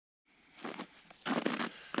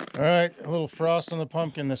All right, a little frost on the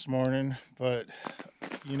pumpkin this morning, but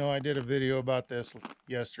you know, I did a video about this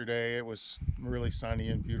yesterday. It was really sunny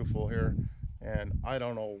and beautiful here, and I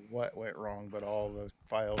don't know what went wrong, but all the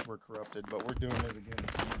files were corrupted, but we're doing it again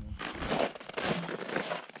this morning.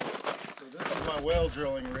 So this is my well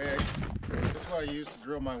drilling rig. This is what I used to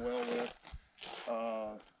drill my well with.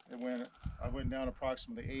 I went down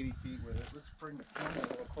approximately 80 feet with it. Let's bring the camera a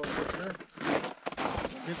little closer here.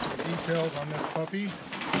 Get some details on this puppy.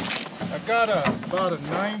 I've got about a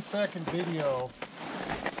 9-second video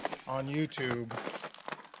on YouTube.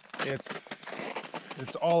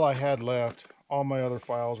 It's all I had left. All my other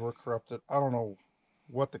files were corrupted. I don't know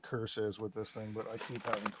what the curse is with this thing, but I keep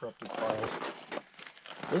having corrupted files.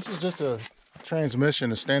 This is just a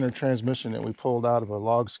transmission, a standard transmission that we pulled out of a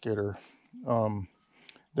log skidder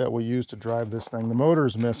that we used to drive this thing. The motor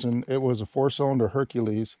is missing. It was a 4-cylinder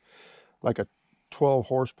Hercules, like a 12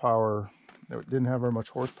 horsepower. It didn't have very much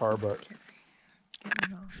horsepower, but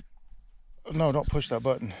no, don't push that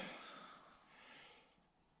button.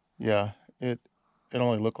 Yeah, it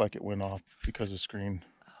only looked like it went off because of the screen.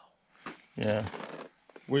 Yeah,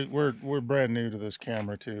 we're brand new to this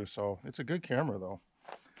camera too, so it's a good camera though.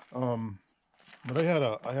 But I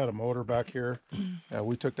had a motor back here.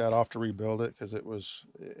 We took that off to rebuild it because it was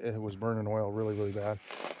burning oil really bad.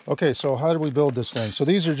 Okay, so how did we build this thing? So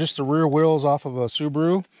these are just the rear wheels off of a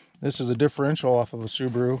Subaru. This is a differential off of a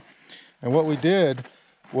Subaru. And what we did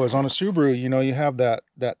was, on a Subaru, you know, you have that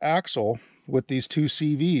axle with these two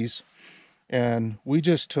CVs, and we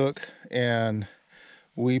just took and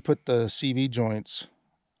we put the CV joints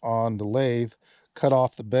on the lathe, cut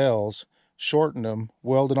off the bells, shortened them,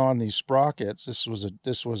 welded on these sprockets. This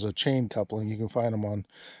was a chain coupling. You can find them on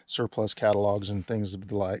surplus catalogs and things of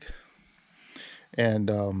the like.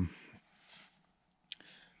 And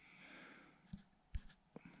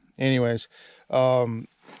anyways,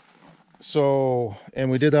 so,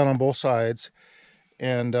 and we did that on both sides.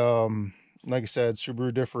 And like I said,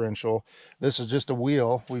 Subaru differential. This is just a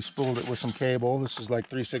wheel. We spooled it with some cable. This is like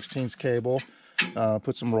 3/16 cable.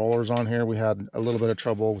 Put some rollers on here. We had a little bit of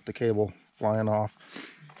trouble with the cable flying off.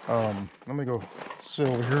 Let me go sit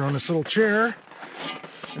over here on this little chair.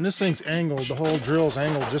 And this thing's angled. The whole drill's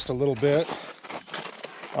angled just a little bit.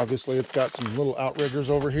 Obviously, it's got some little outriggers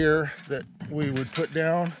over here that we would put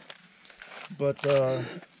down. But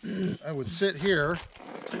I would sit here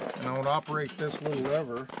and I would operate this little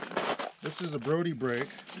lever. This is a Brody brake,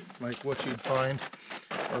 like what you'd find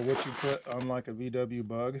or what you put on like a VW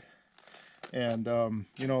Bug. And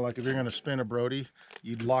you know, like if you're going to spin a Brody,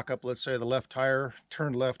 you'd lock up, let's say, the left tire,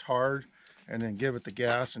 turn left hard, and then give it the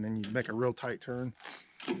gas, and then you make a real tight turn.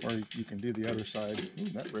 Or you can do the other side. Ooh,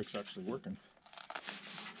 that brake's actually working.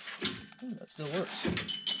 Ooh, that still works.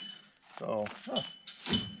 So,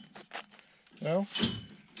 well,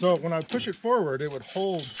 so when I push it forward, it would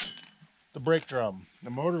hold the brake drum.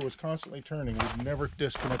 The motor was constantly turning. We'd never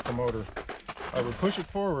disconnect the motor. I would push it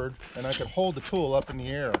forward, and I could hold the tool up in the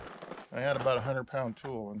air. I had about a 100-pound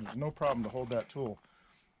tool, and there's no problem to hold that tool.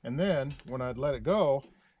 And then when I'd let it go,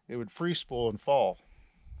 it would free spool and fall.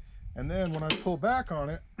 And then when I pull back on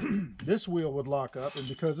it, this wheel would lock up, and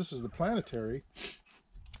because this is the planetary,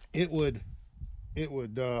 it would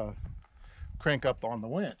crank up on the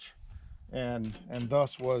winch, and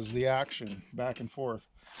thus was the action back and forth.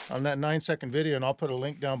 On that 9-second video, and I'll put a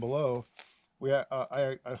link down below,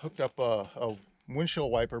 I hooked up a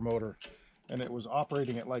windshield wiper motor, and it was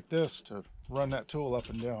operating it like this to run that tool up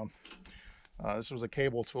and down. This was a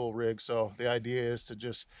cable tool rig, so the idea is to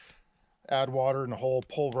just add water in the hole,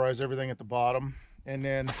 pulverize everything at the bottom, and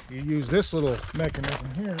then you use this little mechanism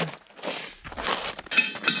here,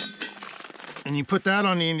 and you put that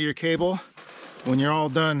on the end of your cable. When you're all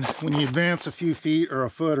done, when you advance a few feet or a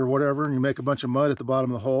foot or whatever, and you make a bunch of mud at the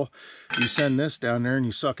bottom of the hole, you send this down there and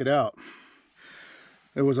you suck it out.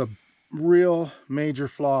 There was a real major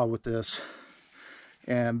flaw with this,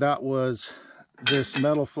 and that was this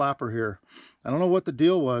metal flapper here. I don't know what the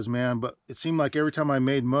deal was, man, but it seemed like every time I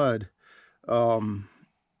made mud,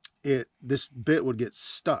 this bit would get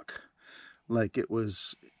stuck, like it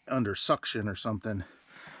was under suction or something.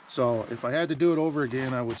 So if I had to do it over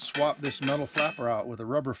again, I would swap this metal flapper out with a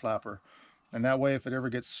rubber flapper, and that way if it ever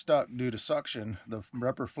gets stuck due to suction, the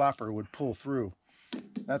rubber flapper would pull through.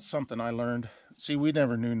 That's something I learned. See, we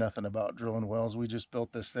never knew nothing about drilling wells. We just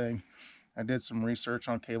built this thing. I did some research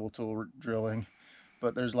on cable tool drilling,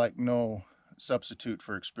 but there's like no substitute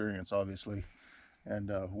for experience, obviously.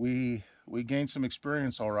 And we gained some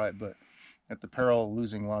experience, all right, but at the peril of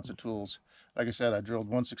losing lots of tools. Like I said, I drilled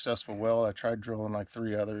one successful well. I tried drilling like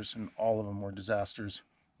 3 others, and all of them were disasters.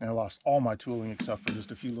 And I lost all my tooling except for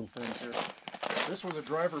just a few little things here. This was a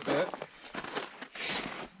driver bit,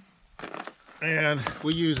 and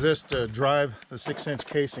we use this to drive the 6-inch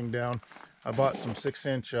casing down. I bought some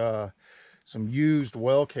 6-inch, some used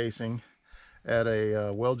well casing at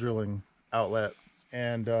a well drilling outlet,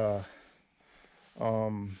 and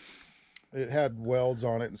it had welds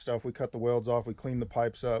on it and stuff. We cut the welds off, we cleaned the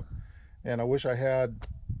pipes up, and I wish I had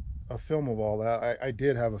a film of all that. I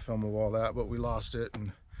did have a film of all that, but we lost it,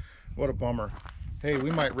 and what a bummer. Hey,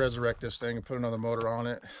 we might resurrect this thing and put another motor on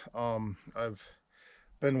it. I've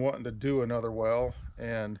been wanting to do another well,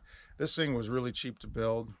 and this thing was really cheap to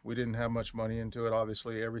build. We didn't have much money into it.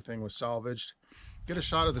 Obviously, everything was salvaged. Get a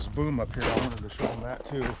shot of this boom up here. I wanted to show them that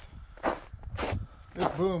too. This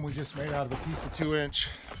boom we just made out of a piece of 2-inch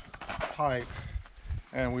pipe,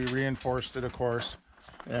 and we reinforced it, of course.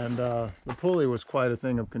 And the pulley was quite a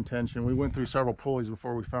thing of contention. We went through several pulleys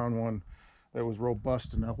before we found one that was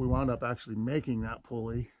robust enough. We wound up actually making that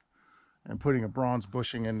pulley and putting a bronze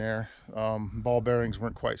bushing in there. Ball bearings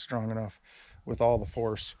weren't quite strong enough with all the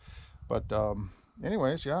force. But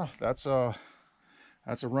anyways, yeah, that's a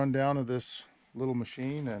rundown of this little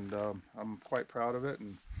machine, and I'm quite proud of it,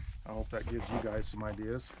 and I hope that gives you guys some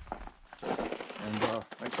ideas. And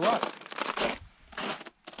thanks a lot.